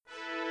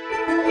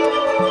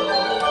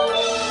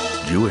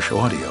Jewish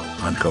audio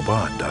on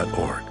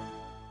Chabad.org.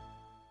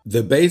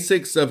 The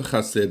Basics of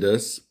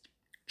Chassidus,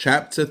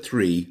 Chapter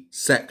 3,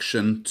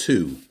 Section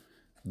 2.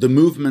 The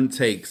Movement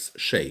Takes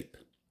Shape.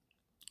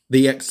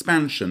 The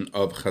Expansion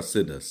of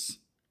Chassidus.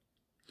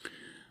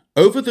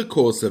 Over the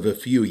course of a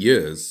few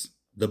years,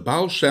 the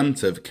Baal Shem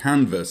Tov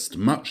canvassed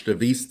much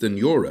of Eastern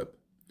Europe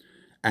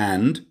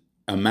and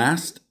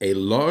amassed a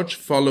large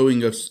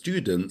following of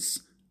students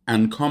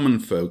and common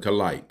folk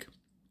alike.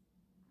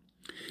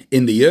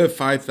 In the year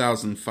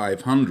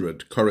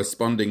 5500,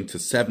 corresponding to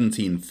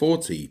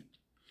 1740,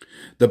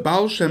 the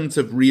Baal Shem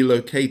Tov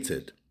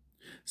relocated,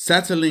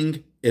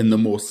 settling in the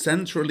more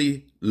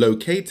centrally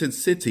located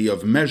city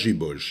of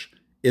Mezhibuzh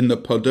in the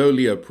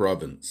Podolia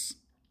province.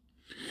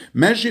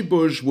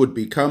 Mezhibuzh would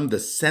become the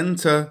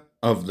center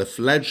of the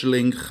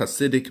fledgling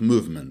Hasidic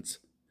movement,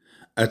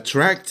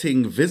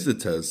 attracting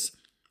visitors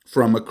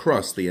from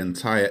across the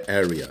entire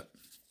area.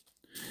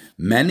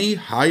 Many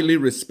highly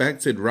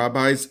respected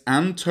rabbis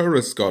and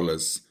Torah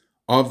scholars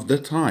of the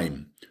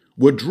time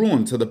were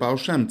drawn to the Baal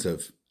Shem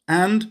Tov,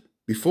 and,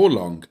 before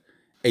long,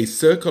 a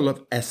circle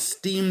of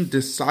esteemed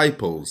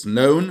disciples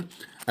known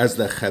as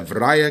the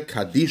Chevraya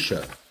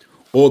Kadisha,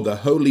 or the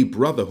Holy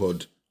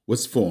Brotherhood,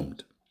 was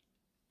formed.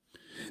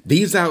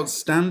 These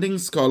outstanding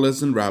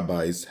scholars and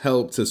rabbis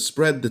helped to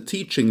spread the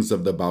teachings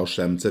of the Baal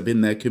Shem Tov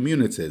in their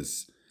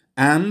communities,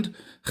 and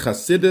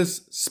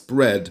Chassidus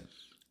spread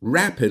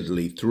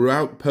rapidly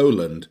throughout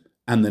Poland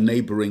and the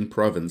neighboring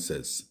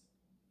provinces.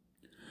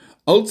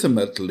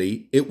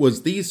 Ultimately, it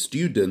was these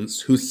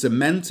students who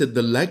cemented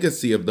the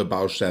legacy of the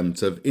Baal Shem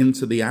Tov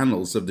into the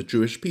annals of the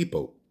Jewish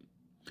people.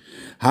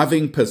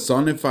 Having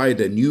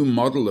personified a new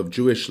model of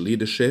Jewish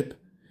leadership,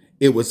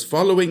 it was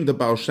following the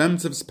Baal Shem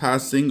Tov's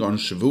passing on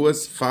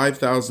Shavuos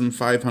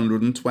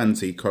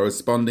 5520,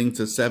 corresponding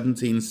to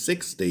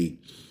 1760,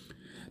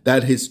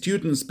 that his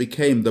students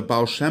became the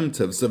Baal Shem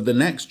Tovs of the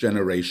next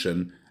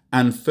generation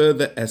and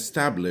further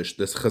established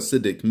this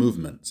Hasidic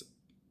movement.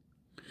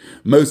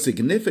 Most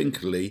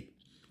significantly,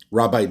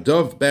 Rabbi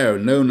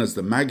Dovid, known as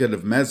the Maggid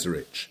of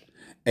Mezrich,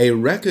 a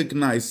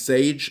recognized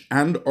sage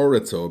and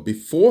orator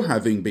before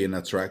having been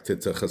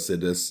attracted to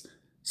Chassidus,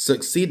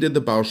 succeeded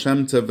the Baal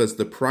Shem Tov as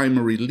the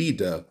primary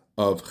leader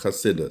of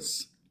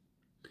Chassidus.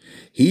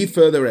 He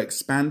further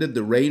expanded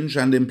the range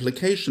and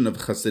implication of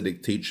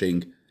Hasidic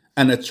teaching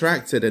and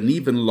attracted an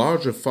even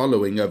larger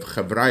following of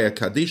Chevraya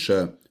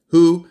Kadisha,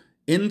 who,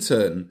 in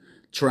turn,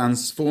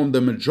 transformed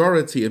the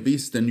majority of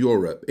Eastern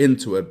Europe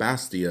into a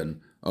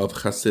bastion of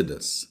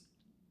Chassidus.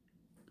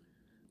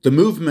 The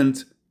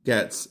movement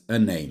gets a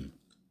name.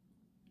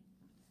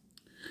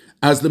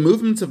 As the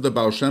movement of the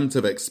Baal Shem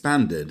Tov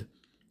expanded,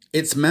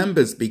 its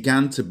members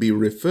began to be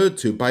referred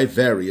to by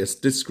various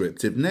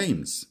descriptive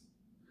names.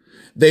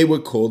 They were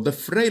called the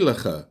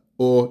Freiliche,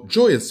 or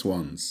joyous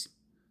ones,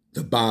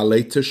 the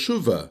Baalei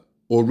Teshuvah,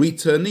 or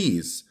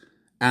returnees,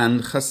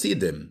 and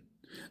Chasidim,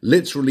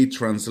 literally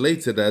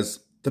translated as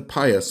the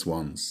pious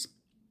ones.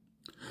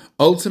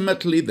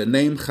 Ultimately, the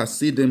name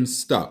Chasidim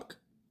stuck,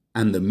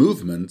 and the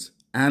movement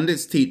and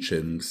its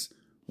teachings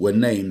were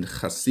named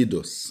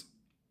Chassidus.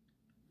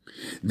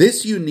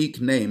 This unique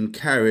name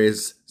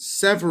carries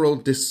several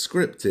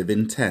descriptive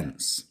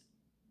intents.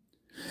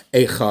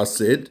 A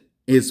Chassid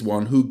is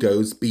one who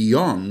goes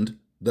beyond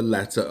the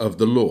letter of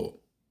the law.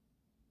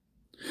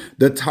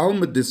 The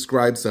Talmud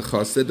describes a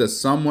Chassid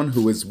as someone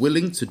who is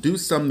willing to do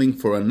something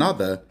for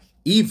another,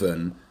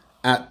 even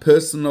at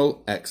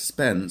personal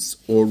expense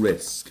or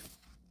risk.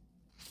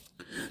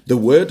 The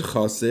word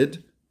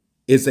Chassid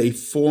is a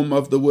form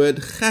of the word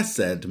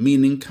chesed,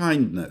 meaning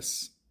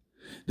kindness.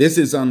 This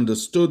is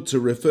understood to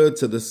refer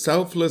to the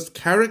selfless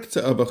character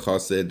of a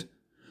Chassid,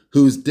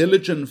 whose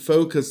diligent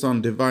focus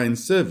on divine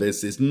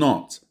service is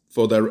not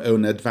for their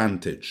own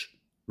advantage.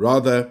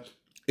 Rather,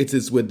 it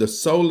is with the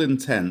sole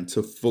intent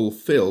to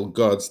fulfill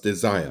God's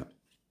desire.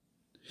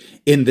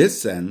 In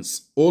this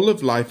sense, all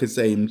of life is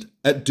aimed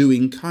at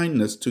doing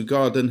kindness to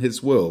God and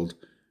His world,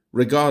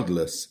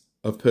 regardless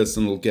of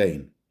personal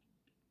gain.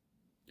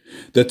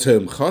 The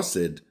term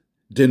Chassid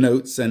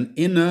denotes an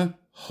inner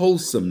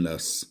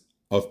wholesomeness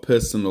of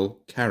personal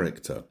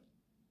character.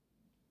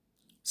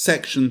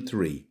 Section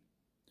 3.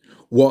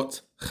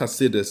 What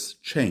Chassidus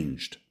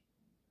changed.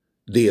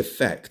 The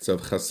effect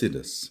of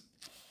Chassidus.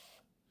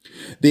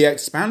 The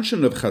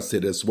expansion of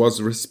Chassidus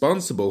was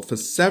responsible for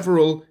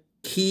several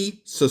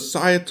key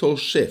societal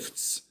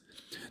shifts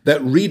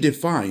that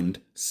redefined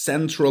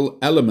central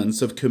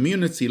elements of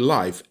community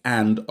life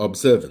and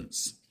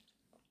observance.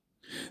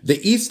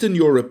 The Eastern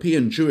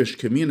European Jewish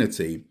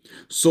community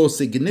saw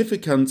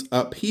significant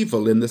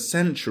upheaval in the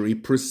century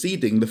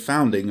preceding the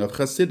founding of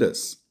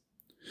Chassidus.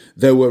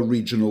 There were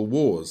regional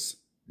wars,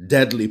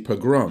 deadly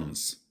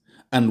pogroms,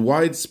 and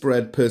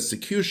widespread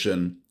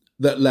persecution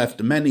that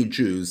left many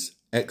Jews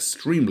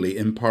extremely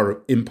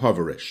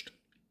impoverished.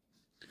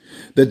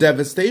 The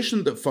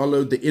devastation that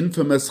followed the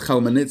infamous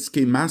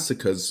Chmielnicki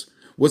massacres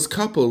was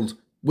coupled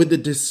with the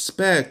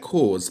despair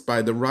caused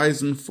by the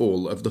rise and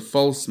fall of the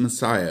false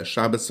messiah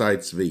Shabbosai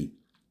Tzvi.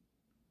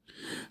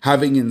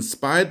 Having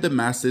inspired the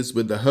masses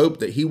with the hope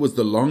that he was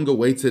the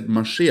long-awaited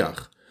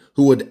Mashiach,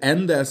 who would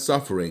end their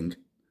suffering,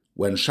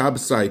 when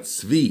Shabbosai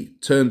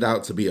Tzvi turned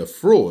out to be a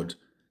fraud,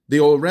 the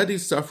already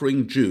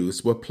suffering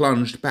Jews were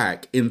plunged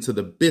back into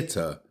the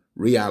bitter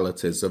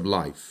realities of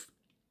life.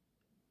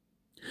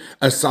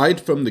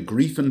 Aside from the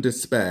grief and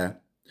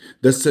despair,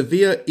 the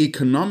severe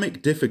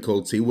economic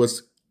difficulty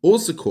was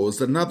also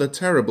caused another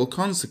terrible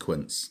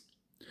consequence.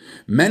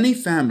 Many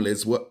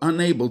families were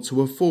unable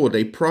to afford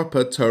a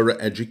proper Torah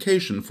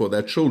education for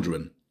their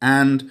children,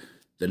 and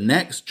the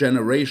next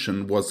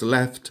generation was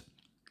left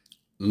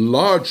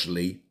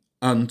largely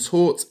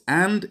untaught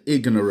and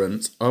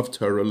ignorant of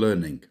Torah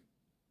learning.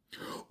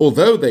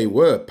 Although they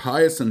were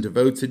pious and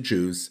devoted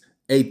Jews,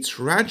 a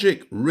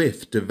tragic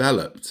rift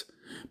developed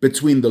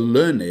between the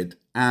learned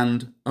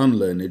and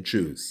unlearned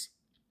Jews.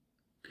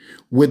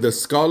 With the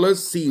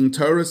scholars seeing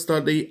Torah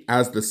study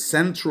as the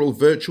central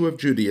virtue of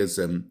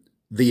Judaism,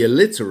 the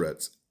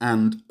illiterate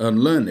and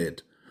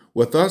unlearned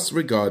were thus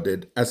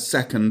regarded as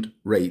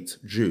second-rate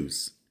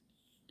Jews.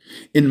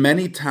 In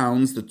many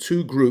towns, the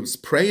two groups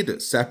prayed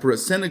at separate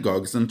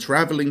synagogues, and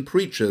traveling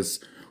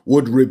preachers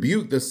would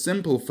rebuke the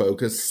simple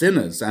folk as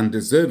sinners and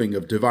deserving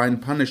of divine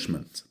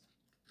punishment.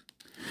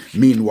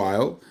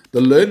 Meanwhile, the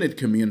learned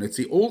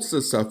community also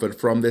suffered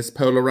from this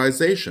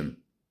polarization.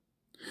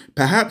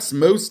 Perhaps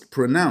most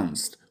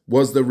pronounced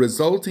was the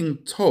resulting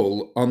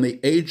toll on the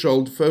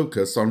age-old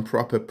focus on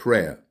proper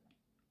prayer.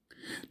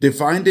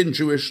 Defined in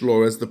Jewish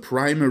law as the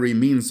primary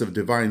means of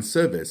divine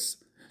service,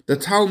 the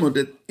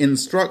Talmud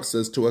instructs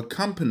us to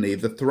accompany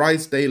the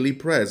thrice daily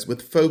prayers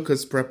with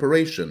focused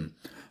preparation,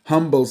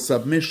 humble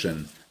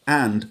submission,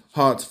 and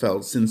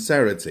heartfelt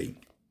sincerity.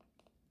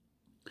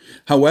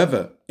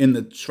 However, in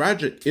the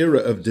tragic era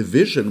of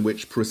division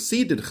which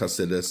preceded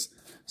Chassidus,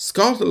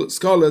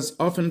 scholars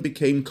often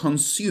became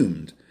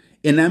consumed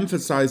in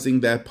emphasizing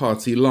their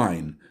party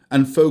line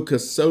and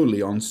focused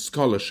solely on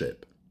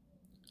scholarship.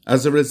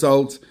 As a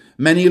result,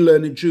 many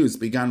learned Jews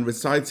began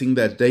reciting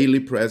their daily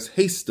prayers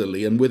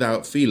hastily and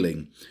without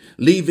feeling,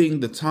 leaving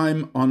the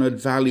time-honored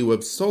value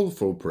of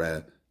soulful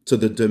prayer to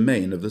the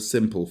domain of the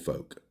simple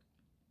folk.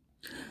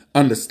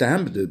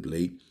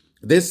 Understandably,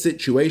 this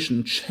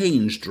situation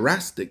changed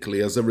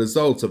drastically as a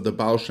result of the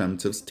Baal Shem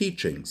Tov's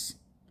teachings.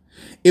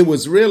 It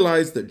was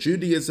realized that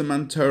Judaism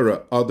and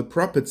Torah are the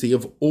property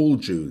of all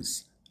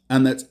Jews,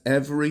 and that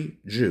every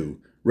Jew,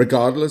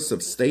 regardless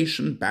of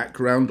station,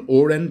 background,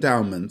 or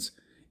endowment,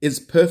 is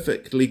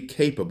perfectly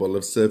capable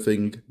of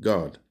serving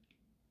God.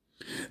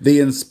 The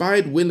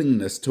inspired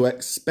willingness to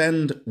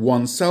expend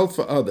oneself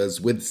for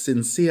others with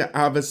sincere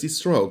Avas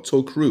Yisrael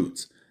took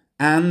root,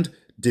 and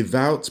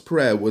devout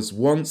prayer was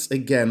once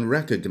again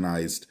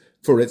recognized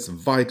for its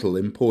vital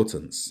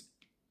importance.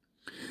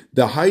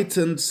 The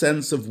heightened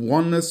sense of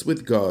oneness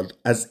with God,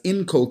 as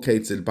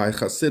inculcated by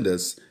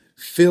Chassidus,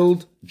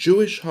 filled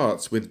Jewish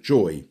hearts with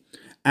joy,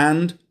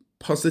 and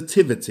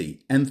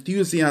positivity,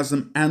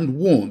 enthusiasm, and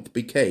warmth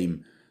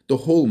became the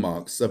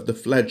hallmarks of the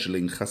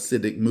fledgling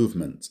Chassidic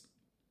movement.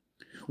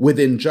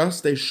 Within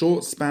just a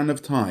short span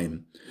of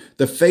time,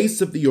 the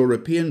face of the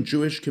European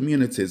Jewish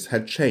communities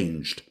had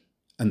changed,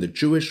 and the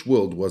Jewish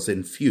world was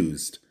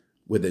infused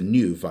with a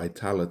new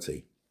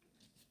vitality.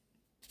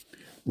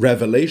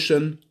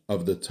 Revelation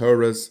of the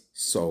Torah's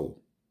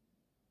soul.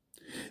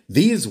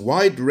 These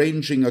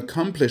wide-ranging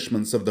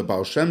accomplishments of the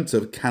Baal Shem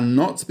Tov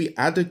cannot be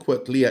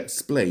adequately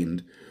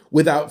explained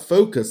without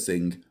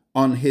focusing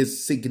on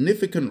his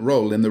significant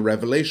role in the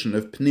revelation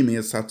of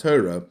Pnimius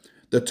HaTorah,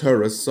 the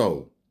Torah's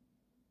soul.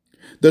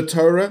 The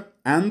Torah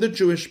and the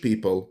Jewish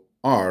people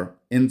are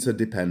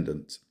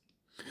interdependent.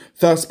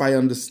 Thus, by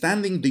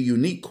understanding the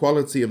unique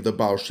quality of the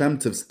Baal Shem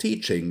Tov's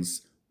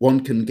teachings,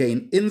 one can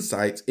gain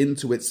insight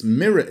into its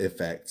mirror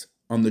effect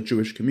on the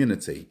Jewish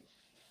community.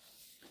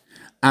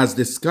 As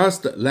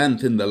discussed at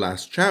length in the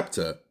last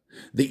chapter,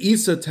 the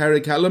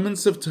esoteric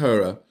elements of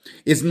Torah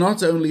is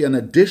not only an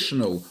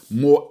additional,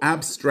 more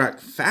abstract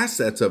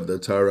facet of the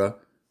Torah,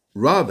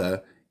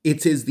 rather,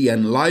 it is the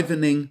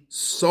enlivening,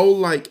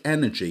 soul-like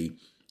energy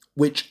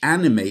which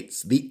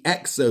animates the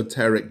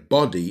exoteric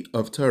body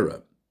of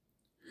Torah.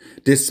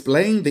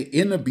 Displaying the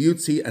inner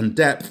beauty and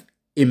depth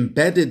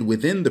embedded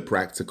within the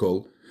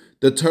practical,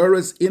 the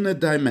Torah's inner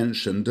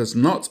dimension does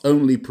not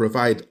only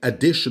provide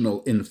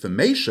additional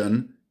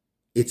information,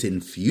 it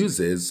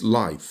infuses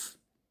life.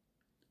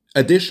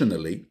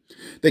 Additionally,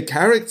 the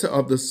character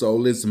of the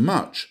soul is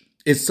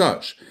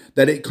such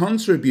that it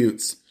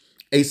contributes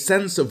a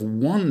sense of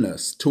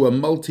oneness to a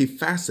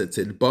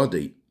multifaceted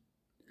body.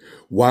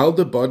 While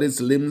the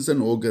body's limbs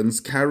and organs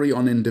carry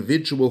on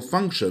individual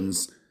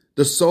functions,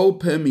 the soul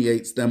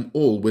permeates them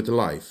all with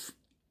life.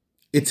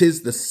 It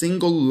is the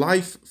single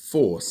life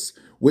force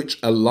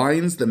which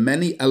aligns the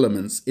many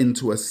elements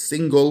into a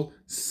single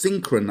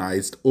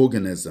synchronized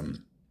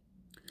organism.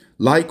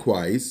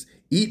 Likewise,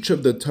 each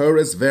of the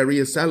Torah's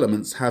various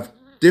elements have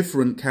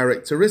different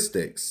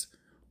characteristics,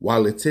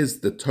 while it is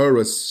the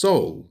Torah's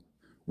soul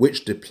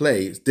which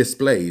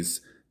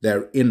displays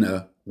their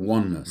inner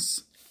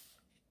oneness.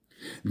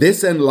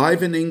 This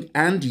enlivening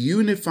and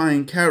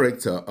unifying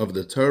character of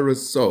the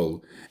Torah's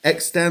soul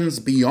extends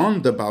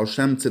beyond the Baal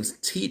Shem Tov's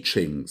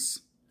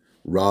teachings.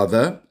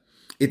 Rather,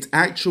 it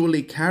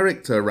actually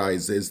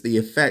characterizes the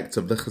effect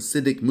of the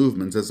Hasidic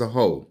movement as a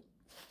whole.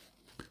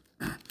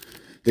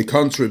 The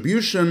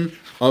contribution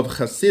of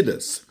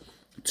Chassidus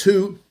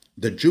to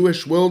the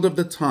Jewish world of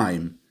the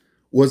time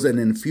was an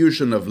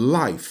infusion of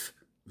life,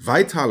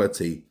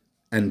 vitality,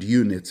 and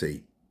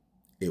unity.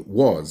 It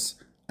was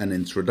an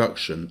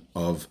introduction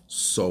of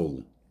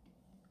soul.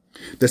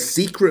 The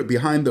secret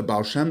behind the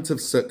Baal Shem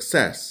Tov's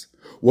success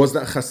was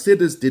that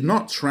Chassidus did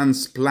not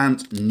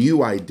transplant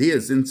new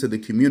ideas into the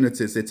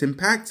communities it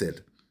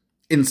impacted.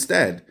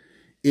 Instead,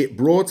 it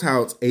brought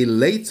out a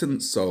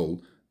latent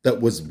soul that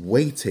was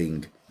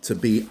waiting to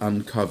be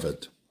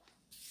uncovered.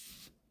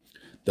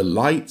 The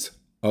light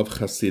of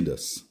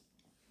Chassidus.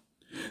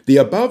 The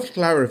above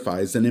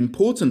clarifies an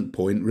important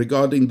point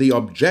regarding the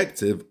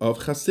objective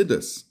of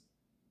Chassidus.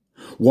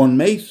 One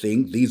may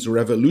think these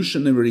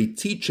revolutionary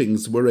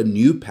teachings were a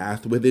new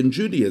path within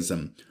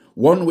Judaism,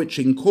 one which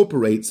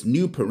incorporates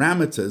new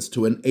parameters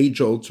to an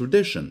age-old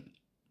tradition.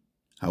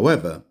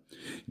 However,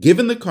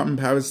 given the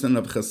comparison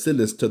of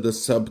Chassidus to the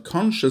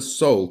subconscious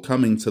soul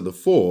coming to the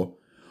fore,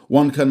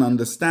 one can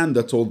understand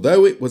that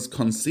although it was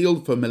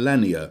concealed for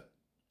millennia,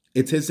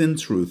 it is in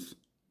truth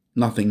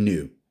nothing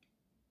new.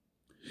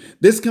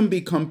 This can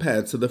be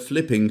compared to the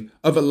flipping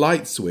of a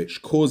light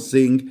switch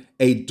causing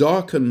a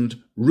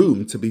darkened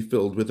room to be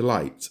filled with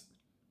light.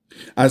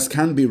 As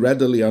can be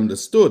readily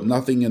understood,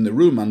 nothing in the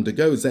room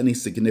undergoes any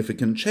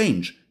significant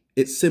change.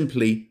 It's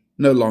simply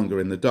no longer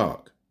in the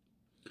dark.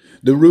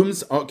 The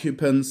room's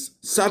occupants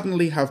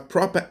suddenly have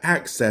proper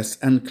access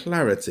and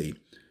clarity,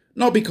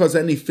 not because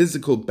any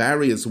physical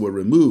barriers were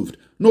removed,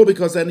 nor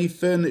because any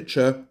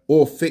furniture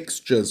or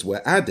fixtures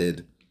were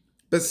added,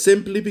 but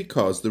simply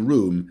because the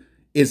room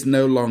is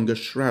no longer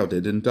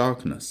shrouded in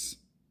darkness.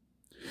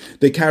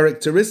 The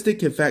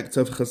characteristic effect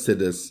of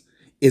Chassidus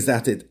is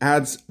that it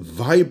adds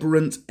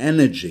vibrant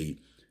energy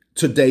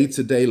to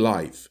day-to-day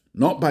life,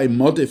 not by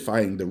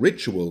modifying the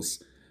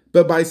rituals,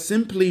 but by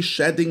simply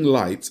shedding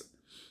light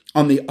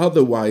on the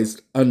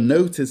otherwise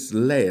unnoticed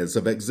layers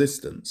of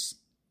existence.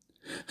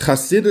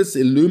 Chassidus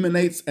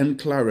illuminates and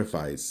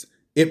clarifies.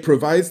 It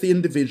provides the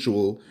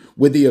individual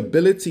with the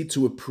ability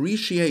to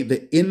appreciate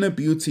the inner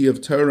beauty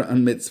of Torah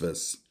and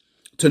mitzvahs,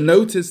 to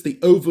notice the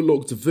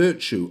overlooked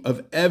virtue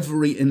of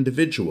every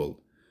individual,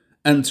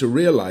 and to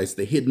realize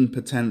the hidden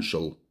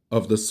potential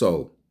of the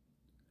soul.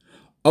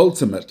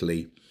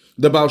 Ultimately,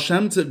 the Baal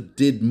Shem Tov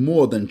did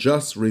more than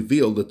just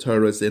reveal the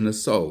Torah's inner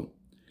soul.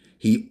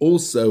 He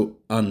also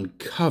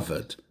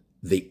uncovered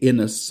the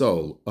inner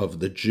soul of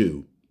the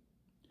Jew.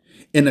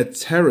 In a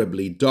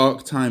terribly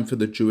dark time for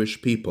the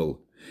Jewish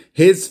people,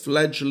 his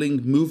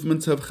fledgling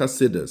movement of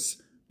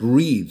Chassidus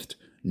breathed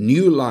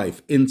new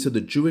life into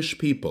the Jewish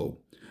people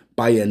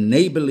by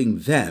enabling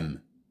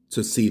them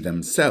to see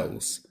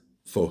themselves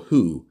for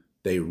who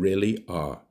they really are.